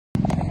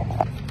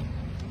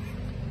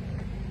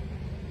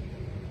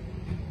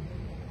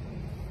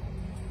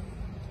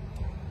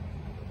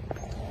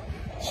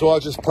So I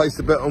just placed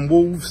a bet on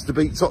Wolves to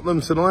beat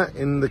Tottenham tonight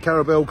in the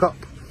Carabao Cup.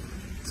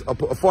 I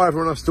put a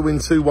fiver on us to win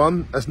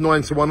 2-1. That's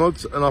 9-1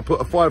 odds. And I put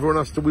a fiver on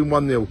us to win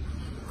 1-0.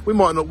 We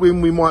might not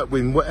win, we might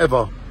win,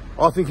 whatever.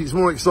 I think it's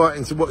more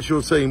exciting to watch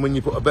your team when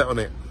you put a bet on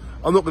it.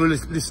 I'm not going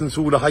to listen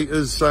to all the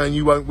haters saying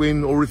you won't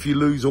win or if you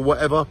lose or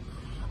whatever.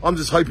 I'm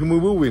just hoping we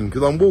will win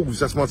because I'm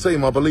Wolves. That's my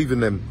team. I believe in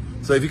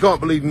them. So if you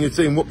can't believe in your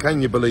team, what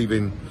can you believe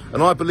in?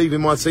 And I believe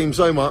in my team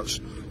so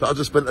much that I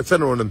just spent a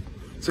tenner on them.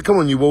 So come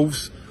on, you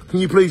Wolves. Can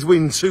you please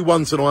win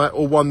 2-1 tonight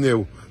or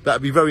 1-0?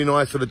 That'd be very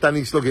nice for the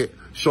Danny Sloggett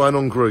Shine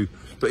On crew.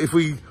 But if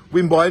we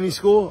win by any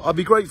score, I'd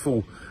be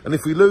grateful. And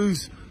if we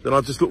lose, then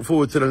I just look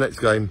forward to the next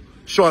game.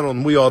 Shine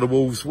on, we are the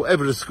Wolves.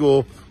 Whatever the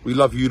score, we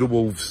love you, the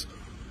Wolves.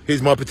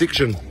 Here's my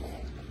prediction.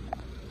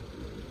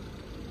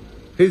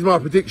 Here's my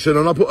prediction,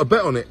 and I put a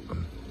bet on it.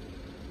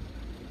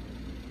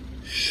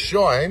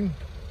 Shine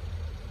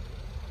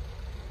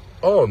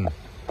on.